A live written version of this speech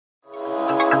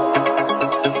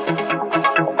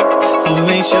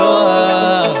make sure.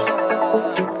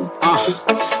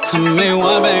 I made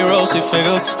one bang roasted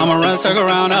figure. I'ma run circle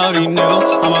around all these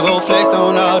niggas. I'ma go flex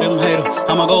on all them haters.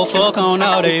 I'ma go fuck on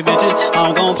all they bitches.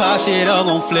 I'm gon' pop shit, I'm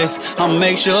gon' flex. I'ma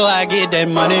make sure I get that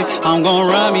money. I'm gon'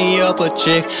 run me up a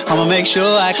check. I'ma make sure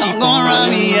I keep gon'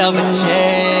 run me up a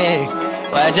check.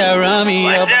 Watch out, run me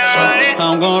up a check.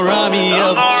 I'm gon' run me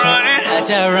up a check.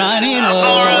 Watch out, run it up.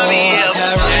 Watch out, run it up.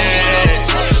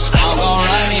 I'm gon'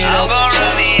 run it up. I'm gon' run it up.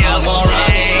 I'm gon'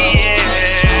 run it up.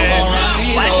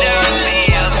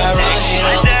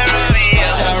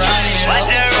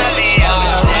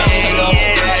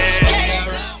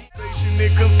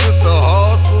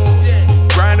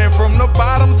 From the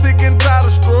bottom, sick and tired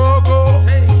of struggle.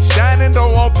 Shining,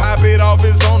 don't want pop it off,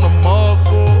 it's on the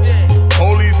muscle.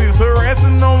 Police is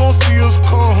harassing, don't want see us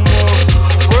come up.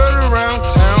 Word around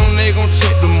town, they gon'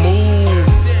 check the mood.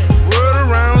 Word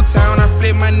around town, I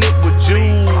flip my neck with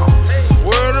jewels.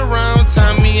 Word around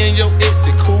town, me and your ex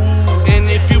is cool. And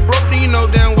if you broke, then you know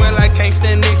damn well I can't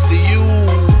stand next to you.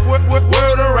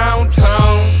 Word around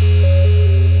town.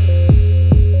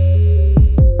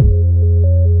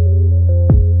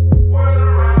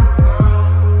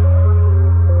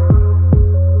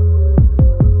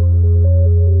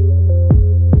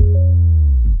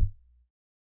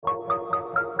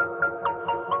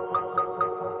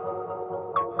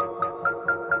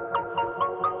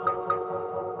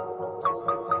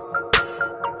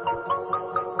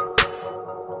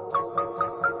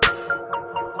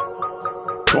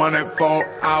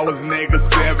 Hours, nigga,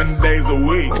 7 days a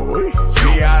week.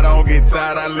 Me, I don't get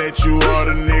tired, I let you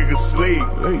other niggas sleep.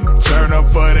 Turn up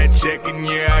for that check and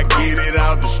yeah, I get it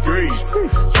out the streets.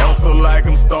 Hustle like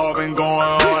I'm starving, going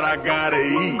hard, I gotta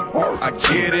eat. I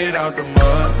get it out the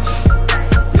mud.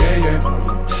 Yeah, yeah.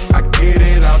 I get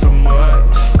it out the mud.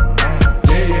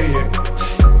 Yeah, yeah, yeah.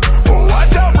 Oh,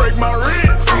 watch out, break my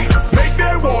wrist. Make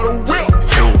that water whip.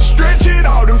 Stretch it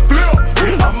out and flip.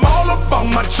 I'm all up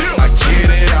on my chill. I get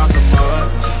it out the mud.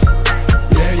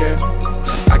 Yeah, yeah.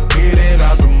 I get it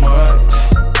out the mud.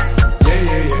 Yeah,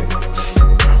 yeah, yeah.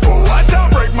 Oh, watch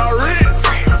out, break my wrist.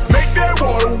 Make that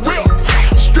water whip.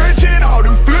 Stretch it out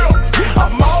and flip.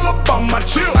 I'm all up on my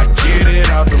chill. I get it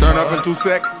out the mud. Turn up in 2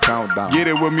 seconds. Get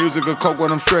it with music or coke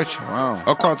when I'm stretching.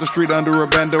 Across the street under a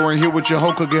bando and here with your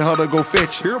hoe could get her to go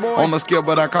fetch it. On the scale,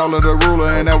 but I call it a ruler,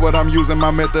 and that's what I'm using,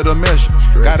 my method of measure.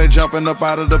 Got it jumping up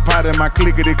out of the pot and my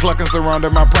clickety clucking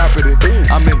surrounding my property.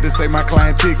 I meant to say my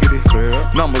client ticketed.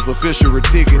 Numbers official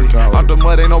ticketed. Out the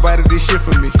mud, ain't nobody did shit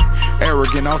for me.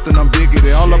 Arrogant, often I'm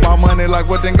bigoted. All about money like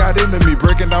what then got into me.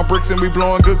 Breaking down bricks and we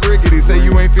blowing good griggity. Say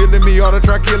you ain't feeling me, ought to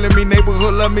try killing me.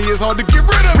 Neighborhood love me, it's hard to get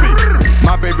rid of me.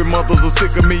 My baby mothers are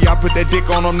sick of me. I put that dick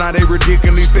on them, now they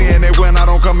ridiculously saying that when I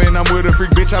don't come in, I'm with a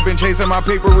freak bitch. I've been chasing my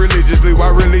paper religiously. Why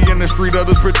really in the street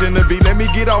others pretend to be? Let me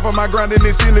get off of my grind and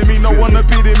it's sealing me. No one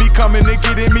pity me, coming and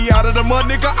getting me out of the mud,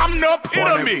 nigga. I'm the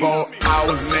epitome. 24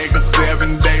 hours, nigga, 7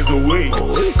 days a week.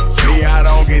 Me, I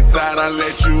don't get tired, I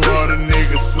let you other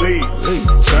niggas sleep.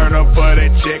 Turn up for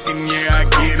that check and yeah, I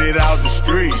get it out the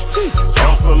streets.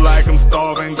 Hustle like I'm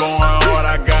starving, going hard,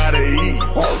 I gotta eat.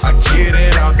 I get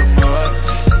it out the mud.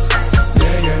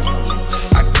 Yeah, yeah.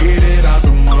 I get it out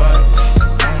the mud.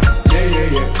 Yeah, yeah,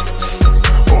 yeah.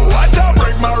 Oh, watch out,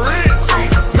 break my wrist.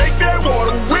 Make that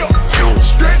water whip.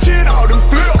 Stretch it out and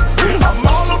flip. I'm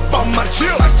all up on my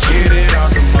chill. I get it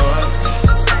out the mud.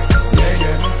 Yeah,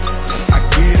 yeah. I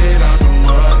get it out the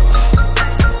mud.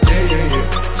 Yeah, yeah,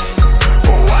 yeah.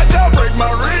 Oh, watch out, break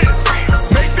my wrist.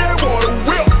 Make that water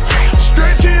whip.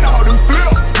 Stretch it out and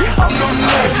flip. I'm the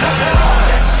mud.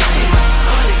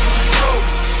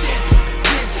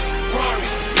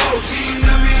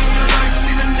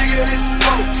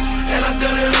 And I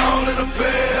done it all in a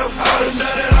pair of I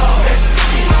done it all.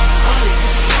 Ecstasy, honey,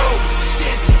 stroke,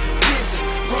 cities,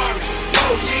 business, Rory's,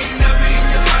 Rose. You ain't never in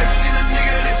your life seen a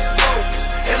nigga this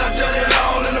focused. And I done it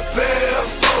all in a pair of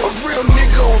A real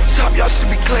nigga on top, y'all should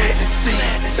be glad to see.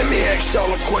 Let me ask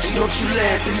y'all a question, don't you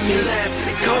laugh at me.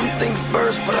 They come things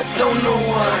birds, but I don't know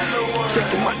why. Take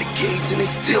them out the cage and they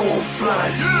still won't fly.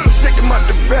 Take them out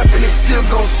the rap and they still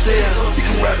gon' sell. You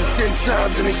can rap them 10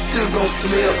 times and they still gon'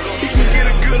 smell. You can get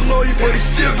a good lawyer, but he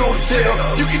still gon' tell.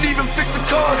 You can even fix the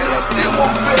cars and I still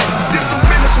won't fail. Did some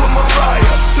business with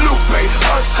Mariah, Lupe,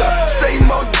 Usher. Same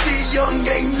OG, young,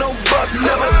 ain't no bust.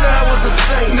 Never said I was a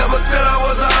saint, never said I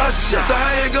was a usher. So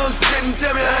how you gon' sit and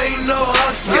tell me I ain't no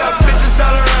hustler? Got bitches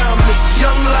all around me,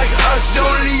 young like Usher.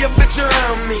 Don't leave a bitch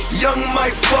around me, young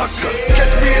Mike fucker.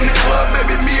 Catch me in the club,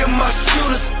 baby, me and my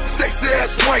shooters. Sexy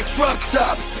ass white drop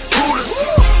top, Hooters.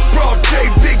 Broad day,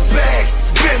 big bag,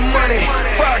 big money.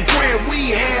 5 grand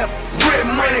we have, red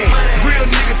money. Real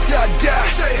nigga till I die,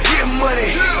 get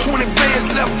money. 20 bands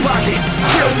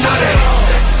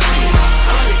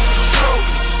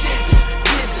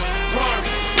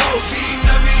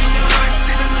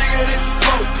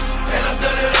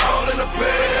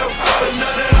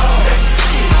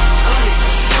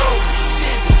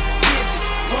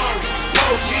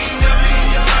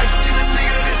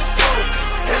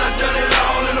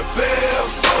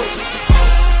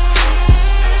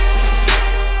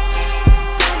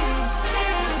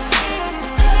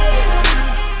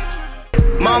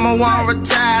Mama won't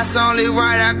retire, it's only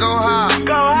right I go hard.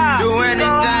 Do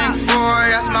anything for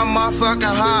it, that's my motherfucking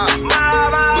heart.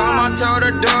 Mama told her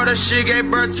daughter she gave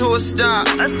birth to a star.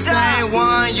 Same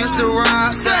one used to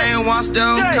ride, same one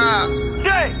still cops.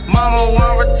 Mama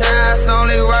won't retire, it's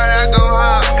only right I go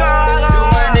hard. Do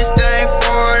anything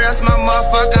for it, that's my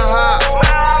motherfucking heart.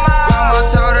 Mama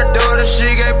told her daughter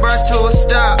she gave birth to a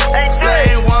star.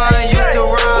 Same one used to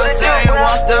ride, same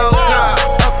one still cops.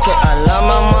 Okay, I love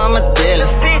my mama daily.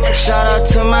 Shout out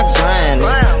to my granny.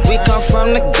 We come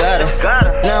from the gutter,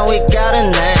 now we got a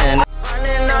nanny.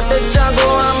 Running out the jungle,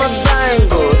 I'm a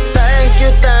bangle. Thank you,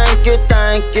 thank you,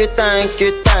 thank you, thank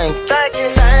you, thank you. Thank you,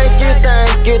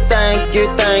 thank you, thank you,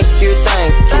 thank you,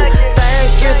 thank you.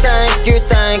 Thank you, thank you,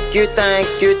 thank you,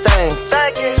 thank you,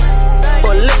 thank you.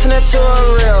 For listening to a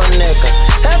real nigga.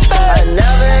 I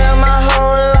never in my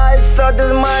whole life felt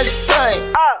this much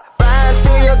pain. Riding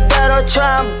through your ghetto,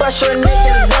 try and bust your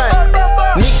niggas' brain.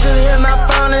 Meeks hit my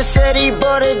phone and said he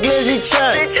bought a glizzy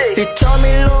chain. He told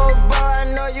me, little boy,